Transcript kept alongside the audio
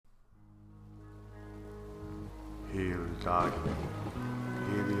Dag.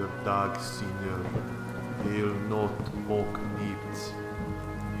 Helier dag, Signor. Heel not mok niet.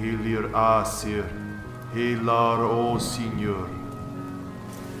 Helier asir. Helar o Signor.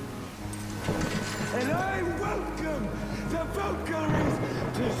 And I welcome the Valkyries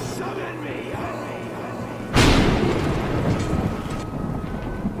to summon me!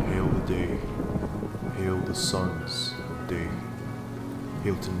 Hail the day. Hail the sons of day.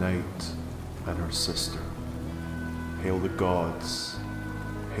 Hail to Night and her sister. Hail the gods.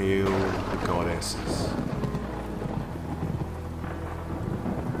 Hail the goddesses.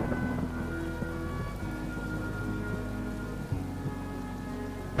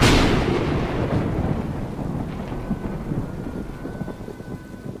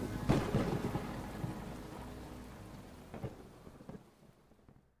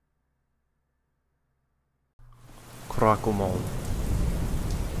 Krakomon.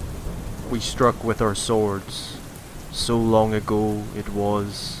 We struck with our swords. So long ago it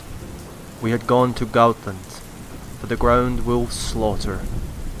was. We had gone to Gautland for the ground wolf's slaughter.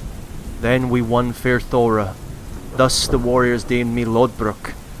 Then we won fair Thora. Thus the warriors named me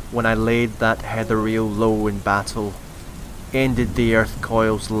Lodbrok when I laid that Heatheriel low in battle. Ended the earth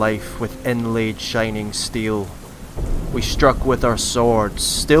coil's life with inlaid shining steel. We struck with our swords.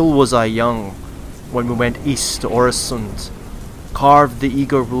 Still was I young when we went east to Oresund, carved the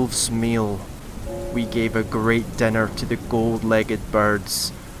eager wolf's meal. We gave a great dinner to the gold-legged birds,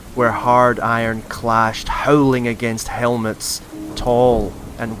 where hard iron clashed, howling against helmets, tall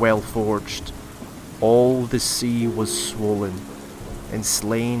and well-forged. All the sea was swollen, in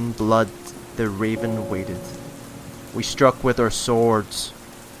slain blood the raven waded. We struck with our swords,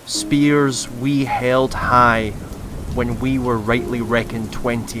 spears we held high, when we were rightly reckoned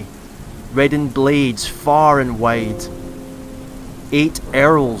 20, reddened blades far and wide. 8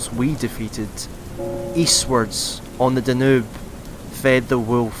 earls we defeated. Eastwards on the Danube fed the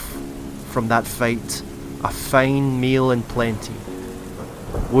wolf from that fight a fine meal in plenty.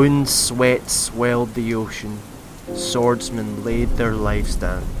 Wound sweat swelled the ocean. Swordsmen laid their lives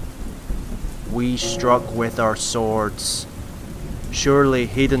down. We struck with our swords. Surely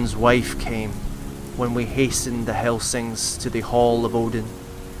Hedon's wife came when we hastened the Helsings to the hall of Odin.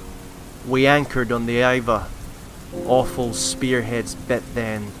 We anchored on the Iva. Awful spearheads bit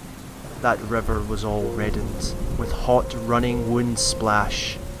then. That river was all reddened with hot running wound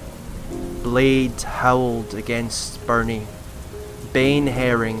splash. Blade howled against burning. Bane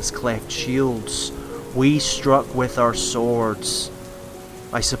herrings cleft shields. We struck with our swords.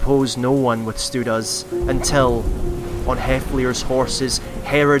 I suppose no one withstood us until, on Heflir's horses,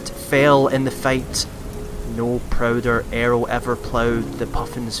 Herod fell in the fight. No prouder arrow ever ploughed the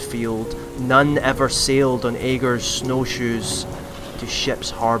Puffin's field. None ever sailed on Aegir's snowshoes to ship's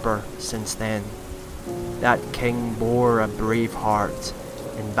harbour since then. That king bore a brave heart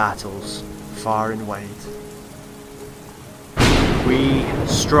in battles far and wide. We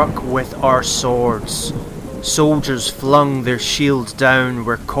struck with our swords. Soldiers flung their shields down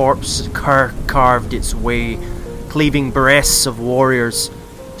where corpse carved its way, cleaving breasts of warriors.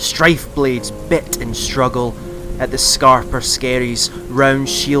 Strife blades bit in struggle. At the Scarper Skerries, round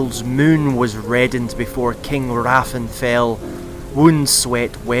shield's moon was reddened before King Raffin fell. Wound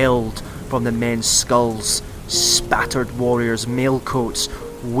sweat welled from the men's skulls. Spattered warriors' mailcoats.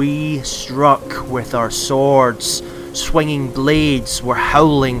 We struck with our swords. Swinging blades were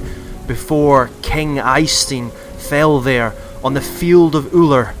howling before King Eystein fell there on the field of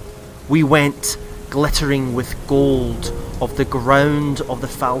Uller. We went, glittering with gold, of the ground of the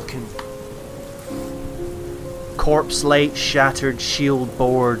falcon. Corpse light shattered shield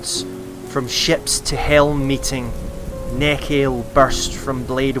boards, from ships to helm meeting. Neck ale burst from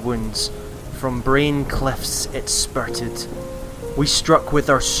blade wounds, from brain cliffs it spurted. We struck with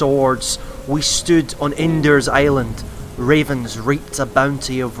our swords, we stood on Inder's island. Ravens reaped a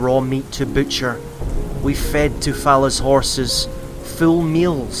bounty of raw meat to butcher. We fed to Fala's horses, full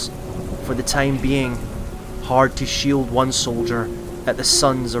meals for the time being. Hard to shield one soldier at the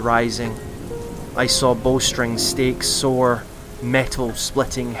sun's arising. I saw bowstrings stake sore, metal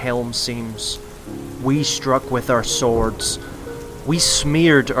splitting helm seams. We struck with our swords. We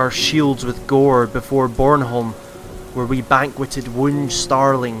smeared our shields with gore before Bornholm, where we banqueted wound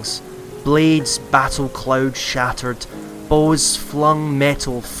starlings. Blades battle cloud shattered, bows flung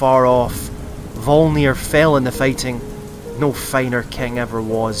metal far off. Volnir fell in the fighting. No finer king ever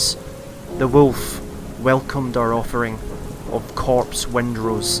was. The wolf welcomed our offering of corpse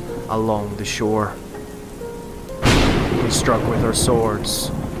windrows along the shore. We struck with our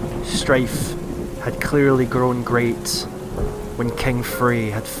swords. Strife had clearly grown great when King Frey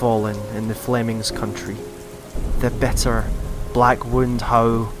had fallen in the Flemings' country. The bitter, black wound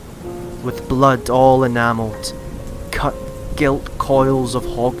how, with blood all enamelled, cut gilt coils of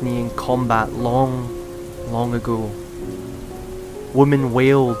Hogni in combat long, long ago. Women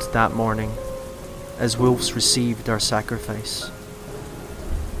wailed that morning as wolves received our sacrifice.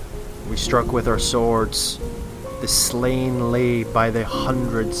 We struck with our swords. The slain lay by the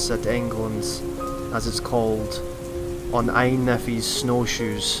hundreds at England's, as it's called, on Einnefi's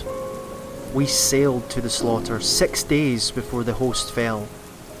snowshoes. We sailed to the slaughter 6 days before the host fell,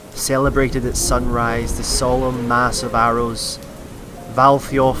 celebrated at sunrise the solemn mass of arrows.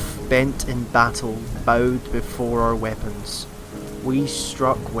 Valthiof, bent in battle, bowed before our weapons. We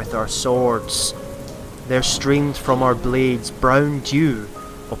struck with our swords. There streamed from our blades brown dew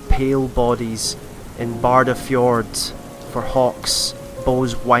of pale bodies in Barda Fjord, for hawks,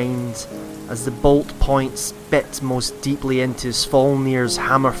 bows whined, as the bolt points bit most deeply into Svolnir's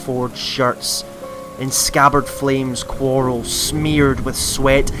hammer-forged shirts. In scabbard flames quarrel, smeared with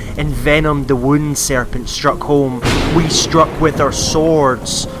sweat, envenomed the wound serpent struck home. We struck with our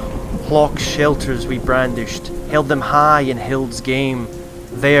swords. Hawk shelters we brandished, held them high in Hild's game.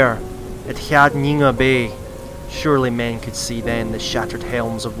 There, at Hjadninga Bay, surely men could see then the shattered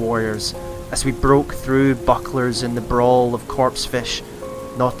helms of warriors, as we broke through bucklers in the brawl of corpse fish,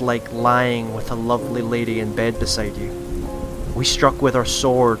 not like lying with a lovely lady in bed beside you. We struck with our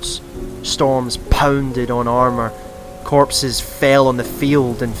swords. Storms pounded on armour. Corpses fell on the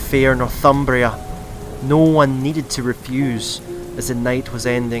field in fair Northumbria. No one needed to refuse, as the night was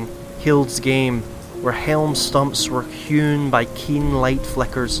ending. Hild's game, where helm stumps were hewn by keen light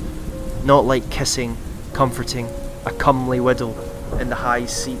flickers, not like kissing, comforting a comely widow in the high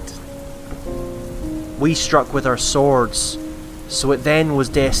seat. We struck with our swords, so it then was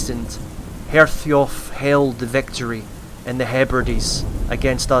destined. Herthjof held the victory in the Hebrides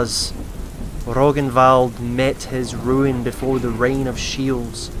against us. Rognvald met his ruin before the rain of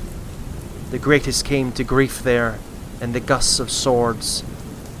shields. The greatest came to grief there in the gusts of swords.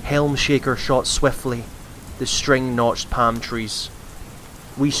 Helmshaker shot swiftly the string-notched palm trees.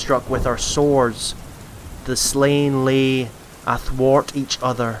 We struck with our swords. The slain lay athwart each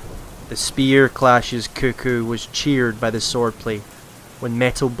other. The spear clash's cuckoo was cheered by the swordplay when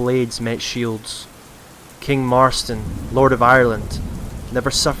metal blades met shields. King Marston, Lord of Ireland,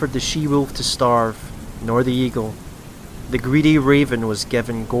 never suffered the she-wolf to starve, nor the eagle. The greedy raven was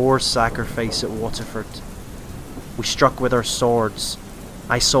given gore sacrifice at Waterford. We struck with our swords.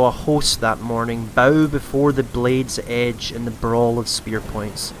 I saw a host that morning bow before the blade's edge in the brawl of spear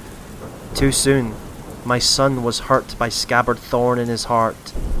points. Too soon, my son was hurt by scabbard thorn in his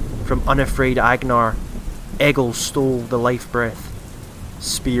heart. From unafraid Agnar, Egil stole the life breath.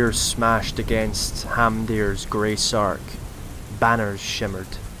 Spears smashed against Hamdir's grey sark. Banners shimmered.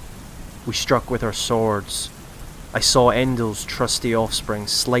 We struck with our swords. I saw Endil's trusty offspring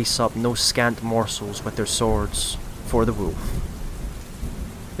slice up no scant morsels with their swords for the wolf.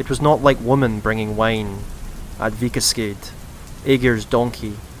 It was not like woman bringing wine. At Vikaskade, Aegir's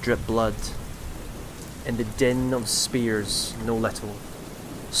donkey dripped blood. In the din of spears, no little.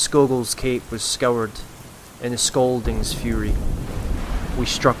 Skogul's cape was scoured in the scalding's fury. We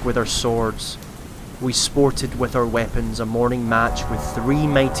struck with our swords. We sported with our weapons a morning match with 3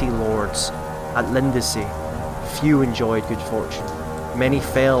 mighty lords. At Lindesay, few enjoyed good fortune. Many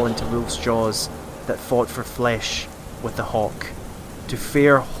fell into wolf's jaws that fought for flesh with the hawk. To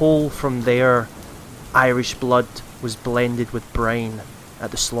fare whole from there, Irish blood was blended with brine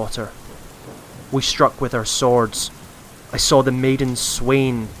at the slaughter. We struck with our swords. I saw the maiden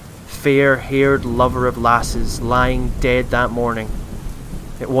Swain, fair-haired lover of lasses, lying dead that morning.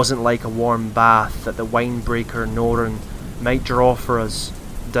 It wasn't like a warm bath that the winebreaker Noran might draw for us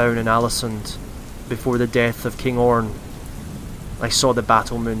down in Alisund before the death of King Orn. I saw the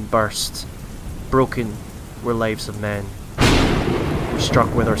battle moon burst. Broken were lives of men. We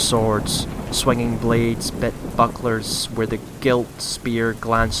struck with our swords. Swinging blades bit bucklers where the gilt spear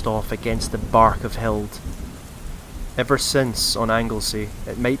glanced off against the bark of Hild. Ever since, on Anglesey,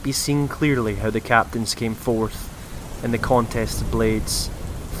 it might be seen clearly how the captains came forth in the contest of blades.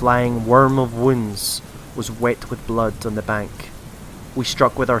 Flying worm of wounds was wet with blood on the bank. We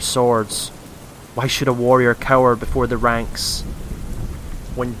struck with our swords. Why should a warrior cower before the ranks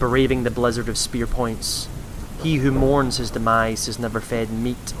when braving the blizzard of spear points? He who mourns his demise is never fed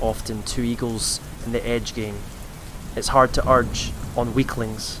meat, often 2 eagles in the edge game. It's hard to urge on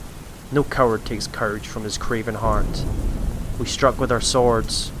weaklings. No coward takes courage from his craven heart. We struck with our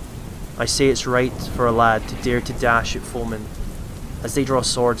swords. I say it's right for a lad to dare to dash at foemen as they draw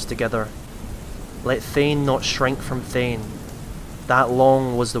swords together. Let Thane not shrink from Thane. That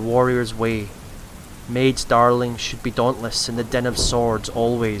long was the warrior's way. Maids darling should be dauntless in the din of swords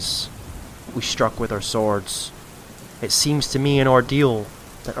always. We struck with our swords. It seems to me an ordeal,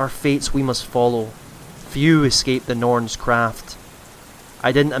 that our fates we must follow. Few escape the Norn's craft.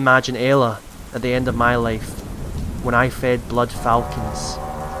 I didn't imagine Ayla at the end of my life, when I fed blood falcons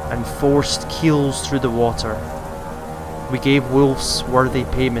and forced keels through the water. We gave wolves worthy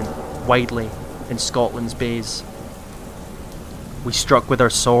payment widely in Scotland's bays. We struck with our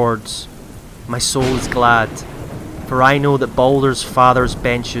swords. My soul is glad, for I know that Baldur's father's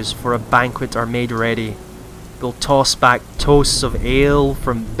benches for a banquet are made ready. We'll toss back toasts of ale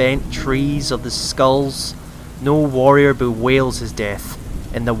from bent trees of the skulls. No warrior bewails his death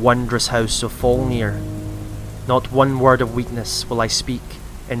in the wondrous house of Folnir. Not one word of weakness will I speak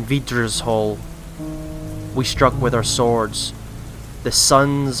in Vidra's hall. We struck with our swords. The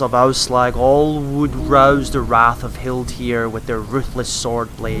sons of Auslag all would rouse the wrath of Hildhere with their ruthless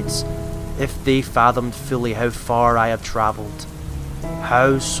sword blades, if they fathomed fully how far I have travelled.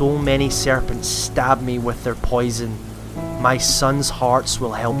 How so many serpents stab me with their poison. My sons' hearts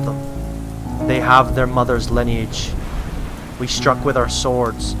will help them. They have their mother's lineage. We struck with our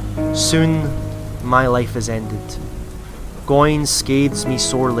swords. Soon my life is ended. Goin scathes me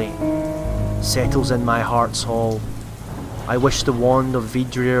sorely, settles in my heart's hall. I wish the wand of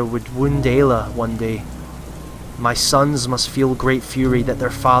Vidrir would wound Ayla one day. My sons must feel great fury that their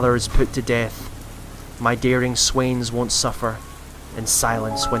father is put to death. My daring swains won't suffer in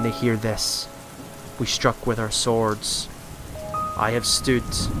silence when they hear this. We struck with our swords. I have stood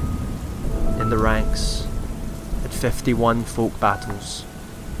in the ranks at 51 folk battles,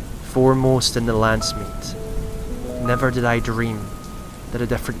 foremost in the Landsmeet. Never did I dream that a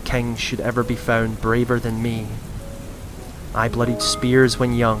different king should ever be found braver than me. I bloodied spears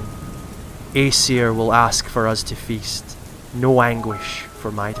when young. Aesir will ask for us to feast. No anguish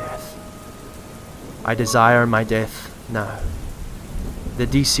for my death. I desire my death now. The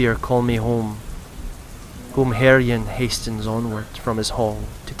Disir call me home. Whom Herion hastens onward from his hall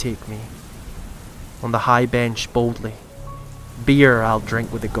to take me. On the high bench boldly, beer I'll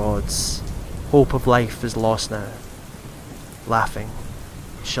drink with the gods. Hope of life is lost now. Laughing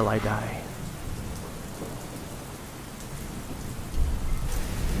shall I die.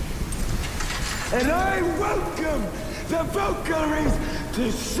 And I welcome the Valkyries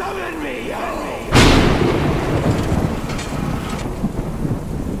to summon me home!